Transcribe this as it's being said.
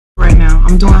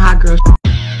I'm doing hot girl.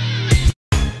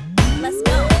 Let's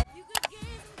go.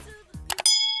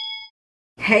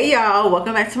 Hey y'all,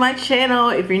 welcome back to my channel.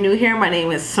 If you're new here, my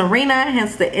name is Serena,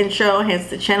 hence the intro, hence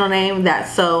the channel name.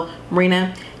 That's so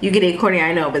Renna. You get it according,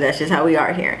 I know, but that's just how we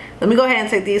are here. Let me go ahead and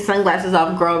take these sunglasses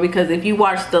off, girl, because if you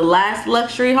watched the last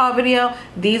luxury haul video,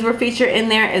 these were featured in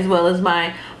there, as well as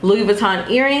my Louis Vuitton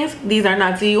earrings. These are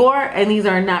not Dior, and these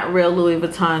are not real Louis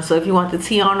Vuitton. So if you want the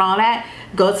tea on all that,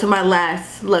 go to my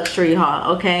last luxury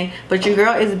haul, okay? But your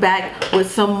girl is back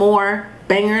with some more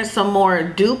bangers, some more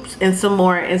dupes, and some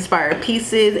more inspired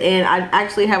pieces. And I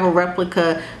actually have a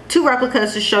replica, two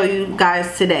replicas to show you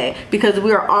guys today, because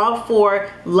we are all for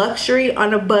luxury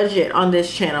on a budget on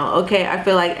this channel, okay? I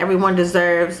feel like everyone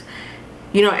deserves,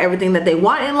 you know, everything that they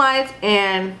want in life.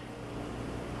 And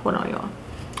hold on, y'all.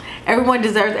 Everyone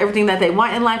deserves everything that they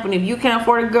want in life, and if you can't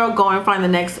afford a girl, go and find the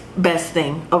next best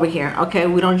thing over here, okay?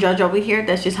 We don't judge over here.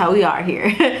 That's just how we are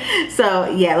here. So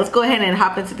yeah, let's go ahead and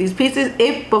hop into these pieces.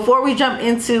 Before we jump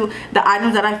into the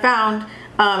items that I found,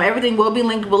 everything will be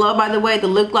linked below. By the way, the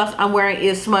lip gloss I'm wearing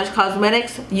is Smudge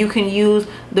Cosmetics. You can use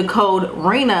the code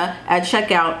RENA at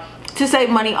checkout to save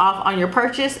money off on your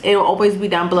purchase. It will always be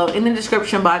down below in the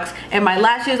description box. And my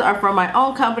lashes are from my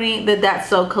own company, the That's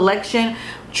So collection.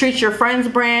 Treat your friend's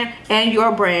brand and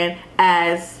your brand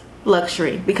as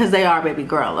luxury, because they are, baby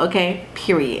girl, okay?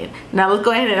 Period. Now let's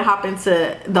go ahead and hop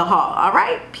into the haul, all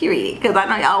right? Period. Because I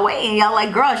know y'all waiting. Y'all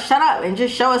like, girl, shut up and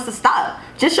just show us the stuff.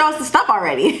 Just show us the stuff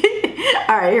already.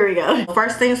 All right, here we go.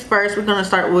 First things first, we're gonna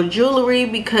start with jewelry,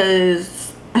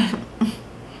 because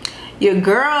your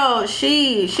girl,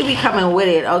 she be coming with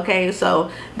it, okay? So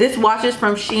this watch is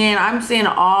from SHEIN. I'm seeing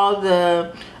all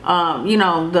the you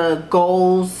know, the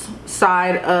goals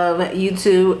side of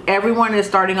YouTube. Everyone is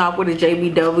starting off with a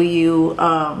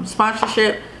JBW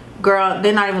sponsorship. Girl,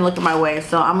 they're not even looking my way,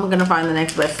 so I'm gonna find the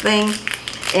next best thing,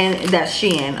 and that's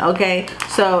SHEIN, okay?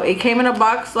 So it came in a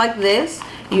box like this.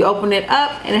 You open it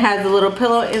up and it has a little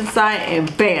pillow inside,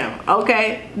 and bam,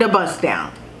 okay, the bust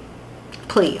down,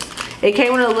 please. It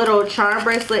came with a little charm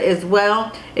bracelet as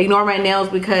well. Ignore my nails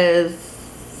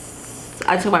because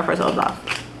I took my first nails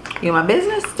off. You my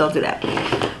business? Don't do that.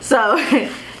 So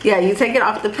yeah, you take it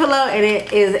off the pillow, and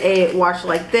it is a watch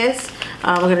like this.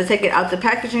 We're gonna take it out the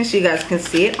packaging so you guys can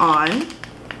see it on.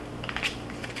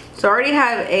 So I already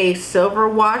have a silver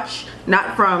watch,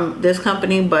 not from this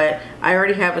company, but I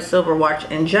already have a silver watch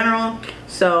in general.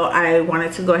 So I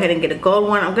wanted to go ahead and get a gold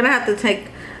one. I'm gonna have to take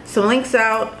some links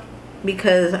out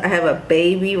because I have a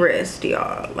baby wrist,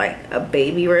 y'all, like a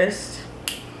baby wrist.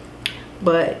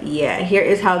 But yeah, here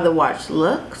is how the watch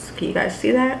looks. Can you guys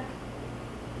see that?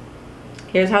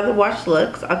 Here's how the watch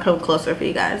looks. I'll come closer for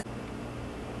you guys.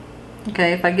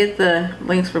 Okay, if I get the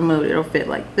links removed, it'll fit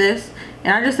like this.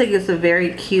 And I just think it's a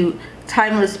very cute,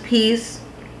 timeless piece.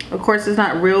 Of course, it's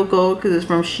not real gold because it's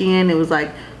from SHEIN. It was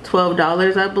like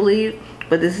 $12, I believe.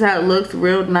 But this is how it looks.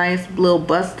 Real nice, little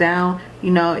bust down.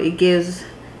 You know, it gives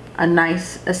a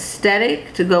nice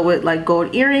aesthetic to go with like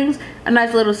gold earrings. A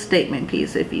nice little statement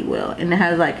piece, if you will. And it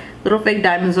has like little fake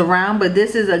diamonds around. But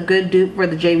this is a good dupe for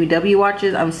the JBW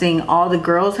watches I'm seeing all the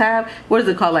girls have. What is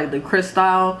it called? Like the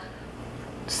crystal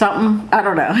something, I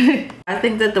don't know. I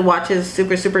think that the watch is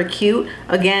super cute.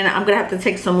 Again, I'm gonna have to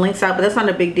take some links out, but that's not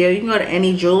a big deal. You can go to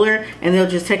any jeweler and they'll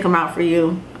just take them out for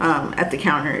you at the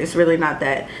counter. It's really not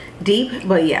that deep.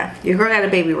 But yeah, your girl got a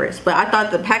baby wrist. But I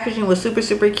thought the packaging was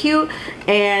super cute,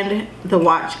 and the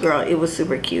watch, girl, it was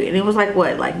super cute. And it was like,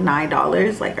 what, like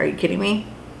 $9? Like, are you kidding me?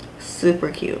 Super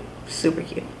cute, super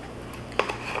cute.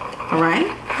 All right,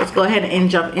 let's go ahead and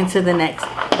jump into the next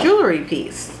jewelry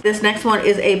piece. This next one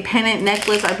is a pendant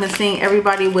necklace. I've been seeing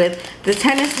everybody with the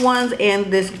tennis ones and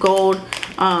this gold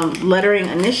lettering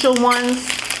initial ones.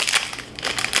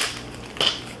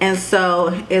 And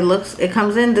so it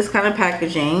comes in this kind of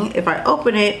packaging. If I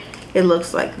open it, it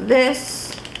looks like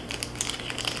this.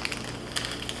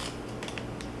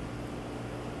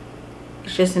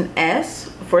 It's just an S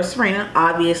for Serena,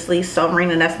 obviously. So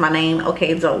Serena, that's my name.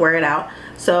 Okay, don't wear it out.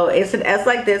 So it's an S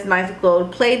like this, nice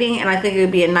gold plating, and I think it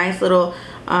would be a nice little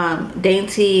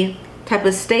dainty type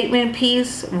of statement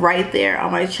piece right there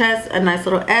on my chest. A nice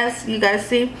little S, you guys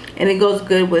see, and it goes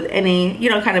good with any, you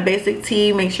know, kind of basic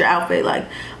tee. Makes your outfit like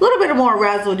a little bit more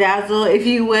razzle dazzle, if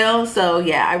you will. So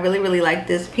yeah, I really like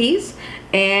this piece.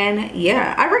 And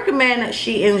yeah, I recommend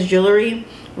SHEIN's jewelry,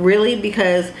 really,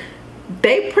 because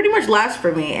they pretty much last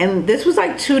for me, and this was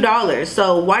like $2,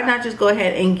 so why not just go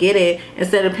ahead and get it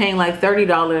instead of paying like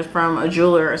 $30 from a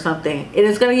jeweler or something. It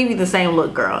is going to give you the same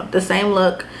look, girl, the same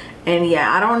look. And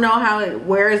yeah, I don't know how it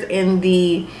wears in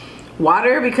the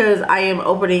water because I am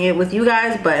opening it with you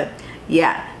guys, but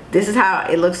yeah, this is how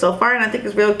it looks so far, and I think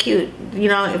it's real cute. You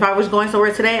know, if I was going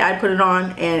somewhere today, I'd put it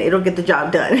on and it'll get the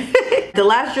job done. The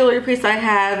last jewelry piece I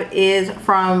have is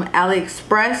from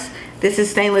AliExpress. This is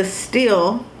stainless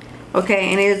steel,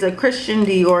 okay, and it is a Christian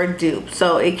Dior dupe.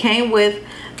 So it came with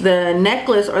the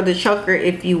necklace, or the choker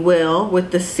if you will,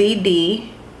 with the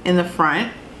CD in the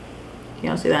front. You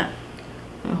don't see that?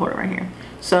 Let me hold it right here.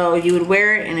 So you would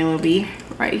wear it and it would be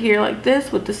right here like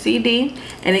this with the CD,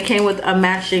 and it came with a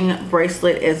matching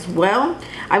bracelet as well.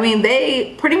 I mean,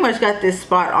 they pretty much got this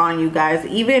spot on, you guys.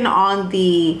 Even on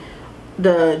the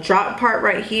drop part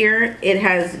right here, it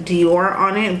has Dior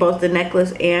on it, both the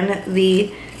necklace and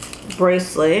the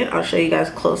bracelet. I'll show you guys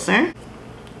closer.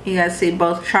 You guys see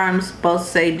both charms both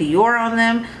say Dior on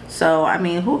them. So I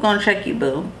mean, who gonna check you,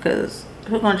 boo? Because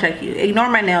who gonna check you? Ignore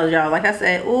my nails, y'all. Like I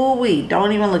said, ooh wee,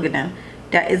 don't even look at them.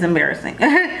 That is embarrassing.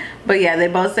 But yeah, they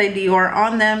both say Dior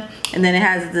on them, and then it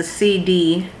has the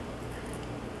CD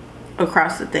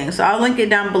across the thing. So I'll link it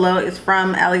down below. It's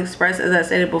from AliExpress, as I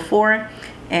stated before.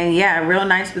 And yeah, real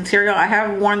nice material. I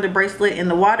have worn the bracelet in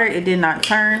the water. It did not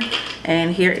turn.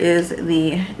 And here is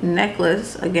the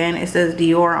necklace. Again, it says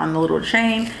Dior on the little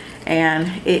chain, and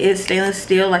it is stainless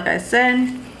steel, like I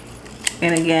said.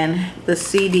 And again, the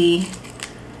CD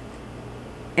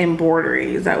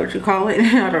embroidery, is that what you call it?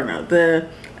 I don't know. The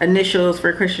initials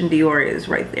for Christian Dior is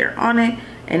right there on it,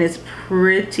 and it's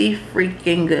pretty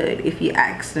freaking good if you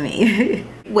ask me.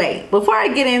 Wait, before I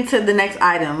get into the next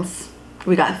items,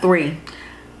 we got 3.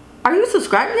 Are you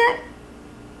subscribed yet?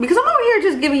 Because I'm over here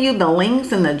just giving you the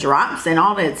links and the drops and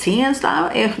all the tea and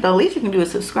stuff. If the least you can do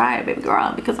is subscribe, baby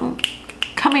girl, because I'm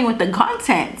coming with the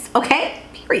content, okay?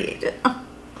 Period.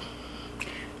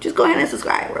 Just go ahead and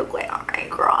subscribe real quick. All right,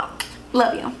 girl.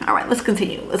 Love you. All right, let's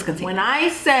continue. Let's continue. When I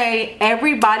say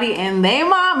everybody and their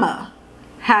mama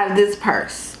have this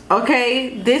purse,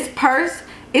 okay? This purse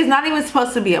is not even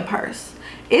supposed to be a purse.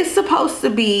 It's supposed to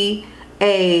be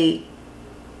a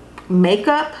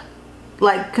makeup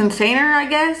like container, I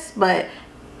guess, but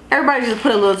everybody just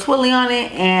put a little twilly on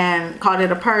it and called it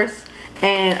a purse.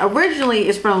 And originally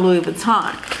it's from Louis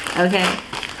Vuitton, okay?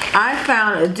 I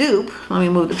found a dupe, let me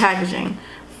move the packaging,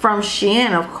 from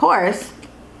SHEIN, of course.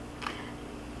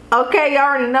 Okay, you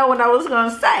already know what I was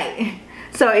gonna say.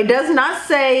 So it does not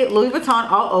say Louis Vuitton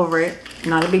all over it.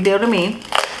 Not a big deal to me,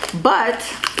 but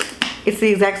it's the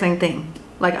exact same thing.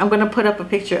 Like, I'm gonna put up a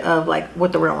picture of like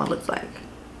what the real one looks like.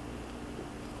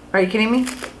 Are you kidding me?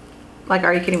 Like,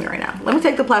 are you kidding me right now? Let me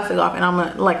take the plastic off and I'm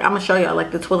gonna show y'all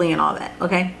like the twilly and all that.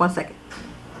 Okay, 1 second.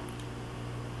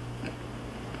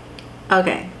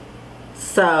 Okay,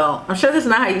 so I'm sure this is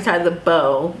not how you tie the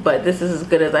bow, but this is as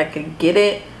good as I could get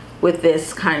it with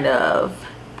this kind of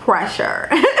pressure.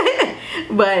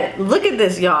 But look at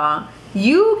this, y'all.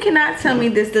 You cannot tell me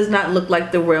this does not look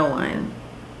like the real one.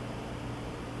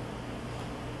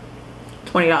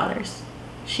 $20,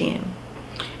 SHEIN.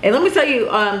 And let me tell you,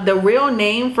 the real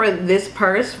name for this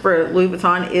purse for Louis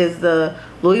Vuitton is the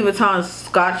Louis Vuitton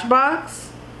Scotch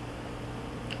Box.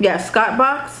 Yeah, Scotch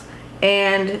Box.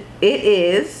 And it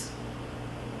is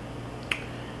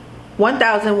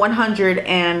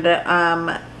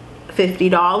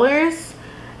 $1,150.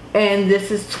 And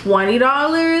this is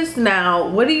 $20. Now,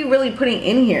 what are you really putting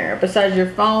in here besides your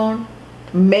phone?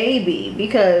 Maybe,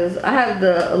 because I have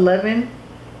the 11.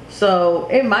 So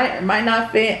it might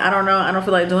not fit. I don't know. I don't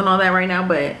feel like doing all that right now,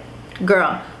 but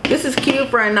girl, this is cute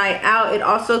for a night out. It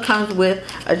also comes with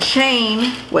a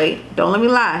chain. Wait, don't let me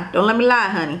lie. Don't let me lie,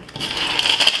 honey.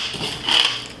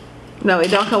 No,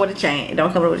 it don't come with a chain. It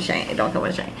don't come with a chain. It don't come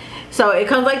with a chain. So it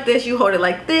comes like this. You hold it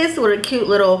like this with a cute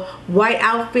little white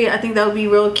outfit. I think that would be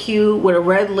real cute with a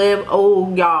red lip.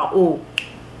 Oh, y'all. Oh.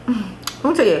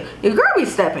 Let me tell you, your girl be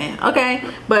stepping, okay?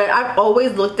 But I've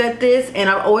always looked at this and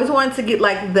I've always wanted to get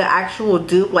like the actual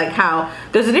dupe, like how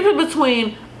there's a difference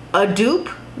between a dupe,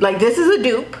 like this is a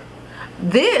dupe,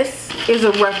 this is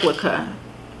a replica,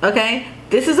 okay?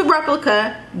 This is a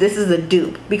replica, this is a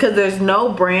dupe, because there's no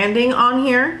branding on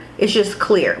here. It's just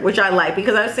clear, which I like,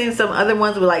 because I've seen some other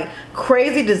ones with like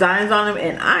crazy designs on them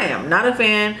and I am not a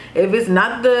fan. If it's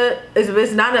not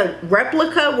a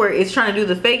replica where it's trying to do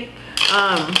the fake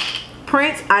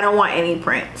print, I don't want any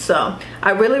print. So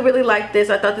I really like this.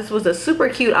 I thought this was a super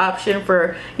cute option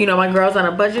for, you know, my girls on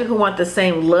a budget who want the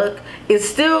same look. It's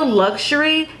still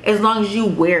luxury as long as you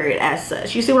wear it as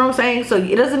such. You see what I'm saying? So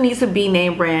it doesn't need to be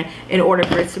name brand in order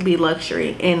for it to be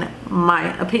luxury, in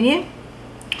my opinion.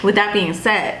 With that being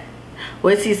said,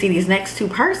 let's see these next 2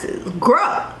 purses.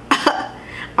 Girl.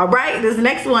 All right, this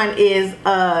next one is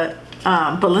a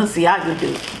Balenciaga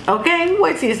dupe. Okay,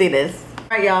 wait till you see this.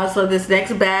 Alright, y'all, so this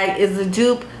next bag is a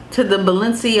dupe to the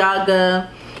Balenciaga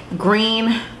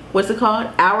green what's it called?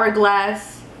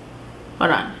 Hourglass.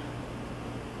 Hold on.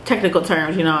 Technical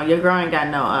terms, you know, your girl ain't got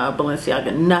no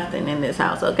Balenciaga, nothing in this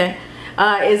house, okay?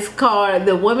 It's called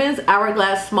the Women's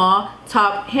Hourglass Small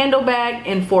Top Handle Bag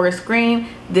in forest green.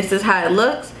 This is how it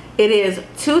looks. It is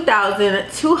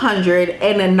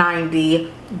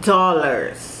 $2,290.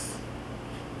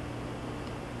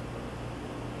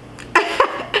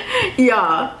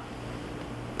 Y'all,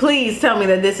 please tell me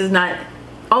that this is not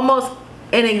almost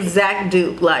an exact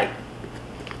dupe. Like,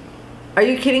 are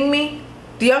you kidding me?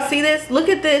 Do y'all see this? Look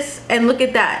at this and look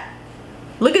at that.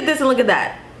 Look at this and look at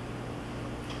that.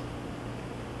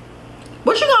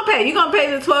 What you gonna pay? You gonna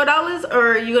pay the $12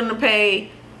 or are you gonna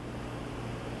pay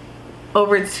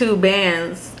over 2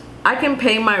 bands? I can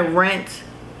pay my rent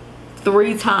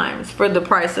 3 times for the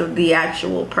price of the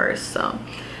actual purse. So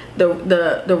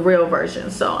the real version.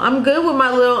 So I'm good with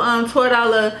my little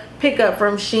 $12 pickup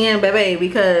from SHEIN, baby,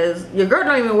 because your girl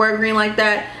don't even wear green like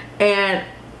that. And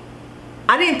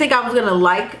I didn't think I was gonna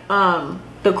like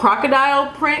the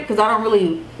crocodile print because I don't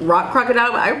really rock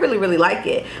crocodile, but I really like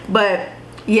it. But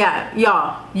yeah,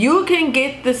 y'all, you can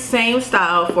get the same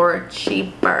style for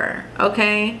cheaper,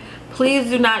 okay? Please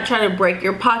do not try to break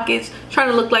your pockets trying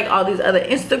to look like all these other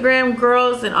Instagram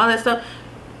girls and all that stuff.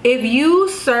 If you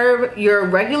serve your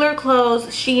regular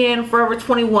clothes, SHEIN, Forever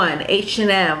 21,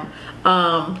 H&M,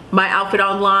 My Outfit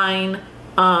Online,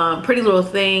 Pretty Little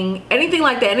Thing, anything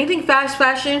like that, anything fast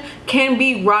fashion can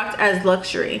be rocked as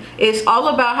luxury. It's all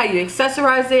about how you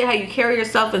accessorize it, how you carry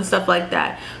yourself and stuff like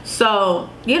that. So,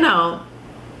 you know,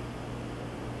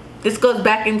 this goes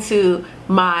back into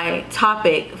my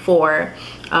topic for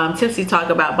Tipsy Talk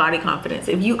about body confidence.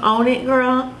 If you own it,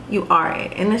 girl, you are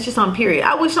it. And that's just on period.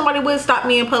 I wish somebody would stop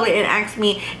me in public and ask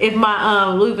me if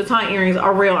my Louis Vuitton earrings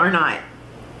are real or not.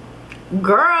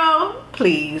 Girl,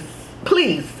 please,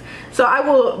 please. So I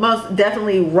will most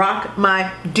definitely rock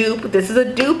my dupe. This is a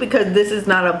dupe because this is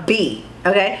not a B,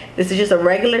 okay? This is just a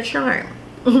regular charm.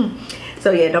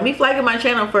 So yeah, don't be flagging my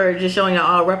channel for just showing y'all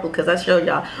all replicas. I showed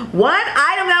y'all one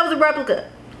item that was a replica.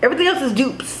 Everything else is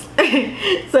dupes.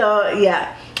 So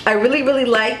yeah, I really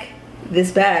like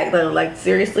this bag though. Like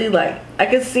seriously, like I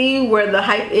can see where the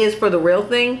hype is for the real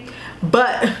thing,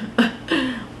 but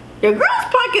your girl's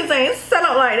pockets ain't set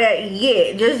up like that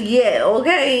yet, just yet,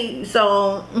 okay?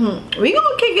 So we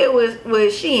gonna kick it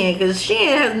with SHEIN because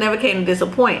SHEIN has never came to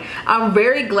disappoint. I'm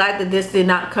very glad that this did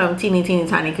not come teeny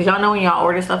tiny, because y'all know when y'all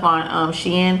order stuff on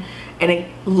SHEIN and it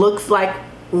looks like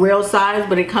real size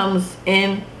but it comes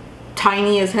in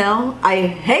tiny as hell. I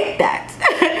hate that.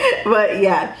 But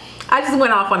yeah, I just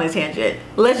went off on a tangent.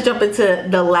 Let's jump into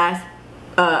the last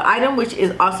item, which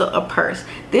is also a purse.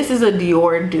 This is a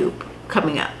Dior dupe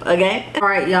coming up, okay? All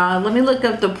right, y'all, let me look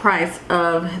up the price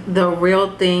of the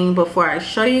real thing before I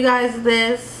show you guys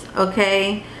this,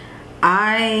 okay?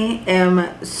 I am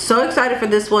so excited for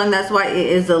this one. That's why it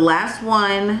is the last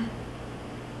one.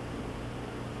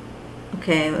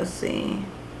 Okay, let's see.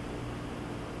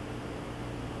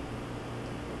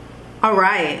 All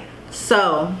right,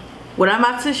 so what I'm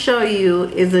about to show you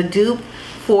is a dupe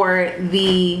for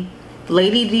the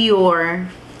Lady Dior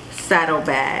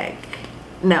saddlebag.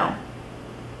 No,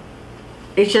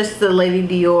 it's just the Lady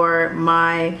Dior.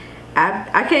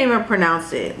 I can't even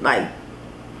pronounce it. Like,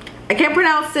 I can't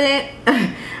pronounce it.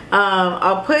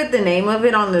 I'll put the name of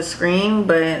it on the screen,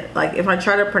 but like if I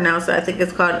try to pronounce it, I think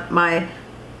it's called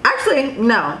actually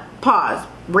no, pause,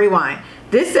 rewind.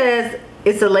 This says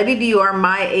it's a Lady Dior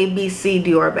My ABC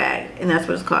Dior bag, and that's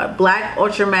what it's called. Black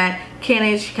ultra matte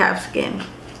canage calfskin,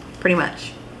 pretty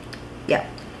much. Yeah,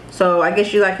 so I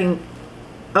guess you like can,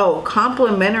 oh,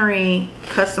 complimentary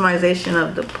customization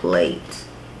of the plate.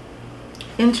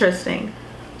 Interesting.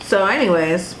 So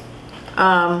anyways,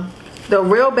 the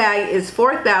real bag is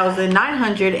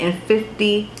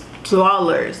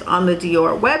 $4,950 on the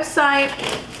Dior website,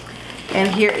 and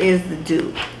here is the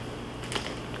dupe.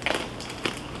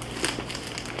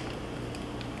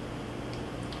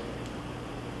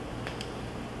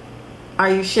 Are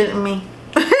you shitting me?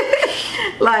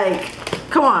 Like,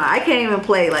 come on, I can't even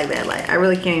play like that. Like, I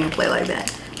really can't even play like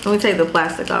that. Let me take the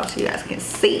plastic off so you guys can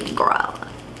see, girl.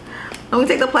 Let me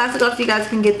take the plastic off so you guys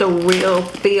can get the real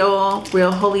feel,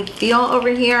 real holy feel over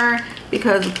here.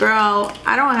 Because, girl,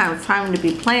 I don't have time to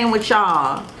be playing with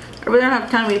y'all. I really don't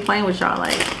have time to be playing with y'all.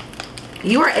 Like,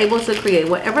 you are able to create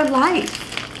whatever life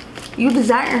you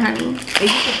desire, honey.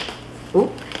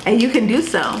 And you can do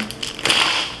so.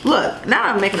 Look, now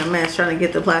I'm making a mess trying to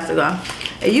get the plastic off.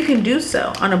 And you can do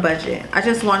so on a budget. I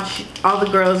just want all the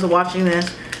girls watching this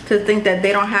to think that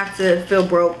they don't have to feel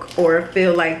broke or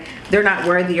feel like they're not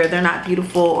worthy or they're not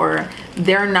beautiful or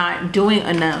they're not doing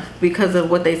enough because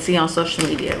of what they see on social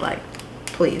media. Like,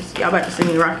 please. Y'all about to see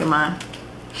me rocking my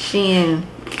SHEIN,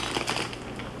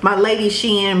 my lady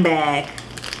SHEIN bag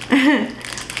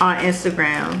on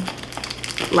Instagram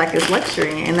like it's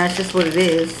luxury, and that's just what it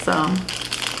is. So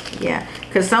yeah,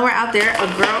 because somewhere out there a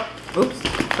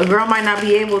girl might not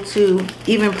be able to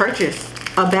even purchase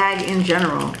a bag in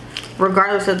general,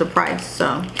 regardless of the price.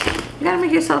 So you gotta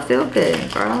make yourself feel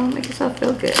good, girl. Make yourself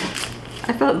feel good.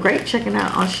 I felt great checking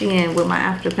out on SHEIN with my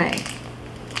Afterpay.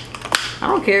 I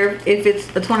don't care if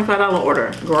it's a $25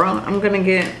 order, girl. I'm gonna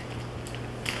get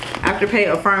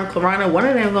Afterpay, Affirm, Klarna. One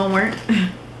of them gonna work.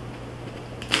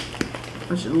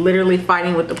 I'm just literally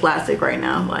fighting with the plastic right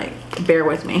now. Like, bear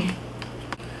with me.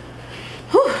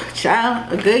 Whew,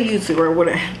 child, a good YouTuber would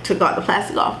have took all the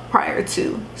plastic off prior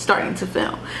to starting to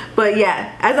film. But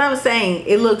yeah, as I was saying,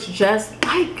 it looks just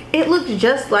like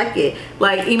it.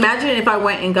 Like, imagine if I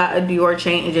went and got a Dior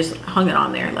chain and just hung it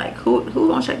on there. Like, who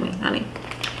gonna check me, honey?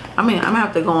 I mean, I'm gonna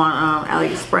have to go on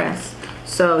AliExpress.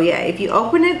 So yeah, if you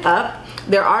open it up,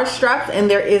 there are straps and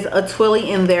there is a twilly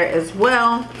in there as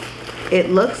well.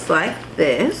 It looks like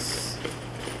this.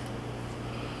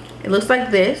 It looks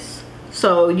like this.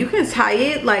 So you can tie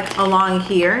it like along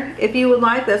here if you would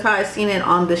like. That's how I seen it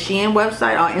on the SHEIN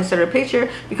website. I'll insert a picture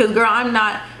because, girl, I'm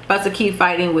not about to keep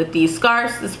fighting with these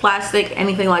scarves, this plastic,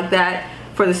 anything like that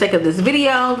for the sake of this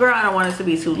video, girl. I don't want it to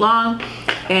be too long.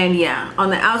 And yeah, on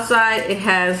the outside it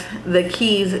has the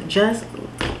keys just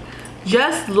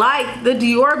like the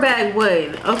Dior bag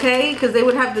would, okay? Because they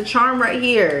would have the charm right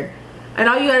here, and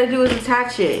all you gotta do is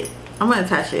attach it. I'm gonna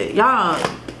attach it, y'all.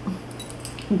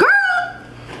 Girl,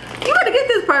 you better get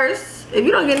this purse. If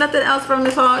you don't get nothing else from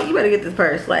this haul, you better get this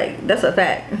purse. Like, that's a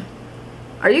fact.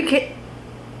 Are you kidding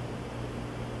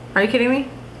me?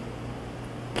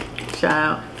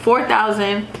 Child,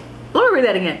 $4,000. Let me read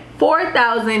that again.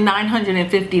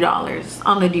 $4,950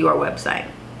 on the Dior website.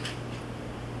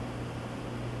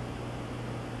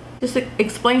 Just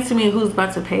explain to me who's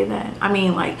about to pay that. I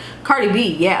mean, like, Cardi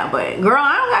B, yeah, but girl,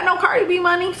 I don't got no Cardi B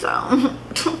money, so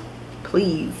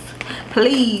please.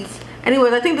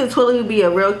 Anyways, I think the twilly would be a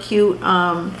real cute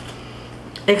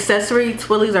accessory.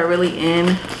 Twillies are really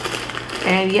in,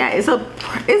 and yeah, it's a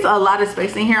lot of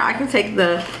space in here. I can take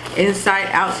the inside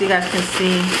out so you guys can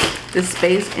see the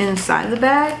space inside the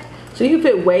bag. So you can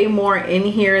fit way more in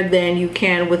here than you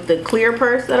can with the clear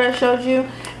purse that I showed you.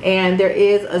 And there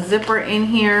is a zipper in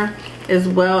here as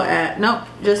well as, nope,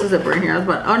 just a zipper in here.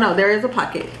 Oh no, there is a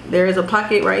pocket. There is a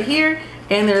pocket right here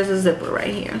and there's a zipper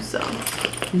right here. So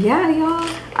yeah, y'all,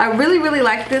 I really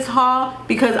like this haul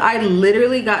because I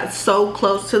literally got so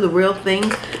close to the real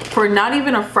thing for not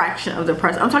even a fraction of the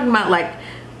price. I'm talking about like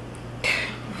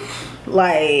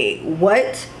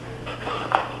what?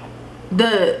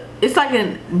 It's like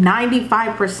a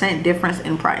 95% difference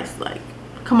in price. Like,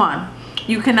 come on.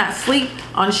 You cannot sleep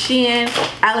on SHEIN,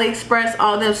 AliExpress,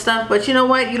 all that stuff. But you know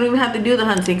what? You don't even have to do the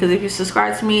hunting, because if you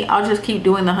subscribe to me, I'll just keep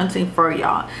doing the hunting for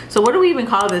y'all. So what do we even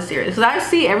call this series? Because I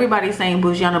see everybody saying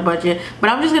bougie on a budget, but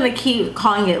I'm just going to keep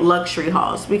calling it luxury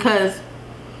hauls, because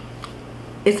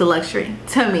it's a luxury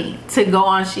to me to go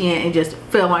on SHEIN and just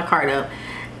fill my cart up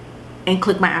and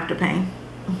click my Afterpay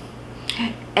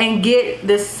and get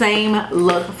the same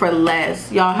look for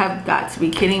less. Y'all have got to be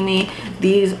kidding me.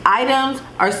 These items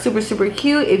are super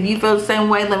cute. If you feel the same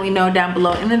way, let me know down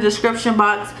below in the description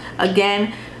box.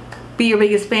 Again, be your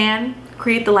biggest fan,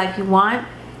 create the life you want,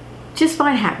 just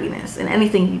find happiness in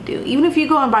anything you do. Even if you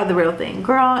go and buy the real thing,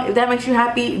 girl, if that makes you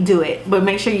happy, do it. But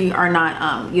make sure you are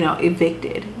not you know,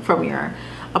 evicted from your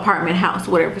apartment, house,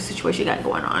 whatever situation you got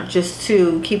going on, just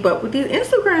to keep up with these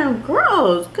Instagram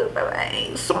girls. Cause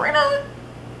baby, Serena's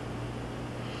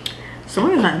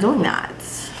not doing that.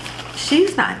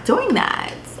 She's not doing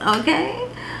that, okay?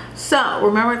 So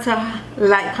remember to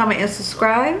like, comment, and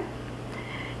subscribe.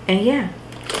 And yeah,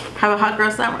 have a hot girl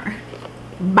summer.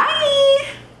 Bye.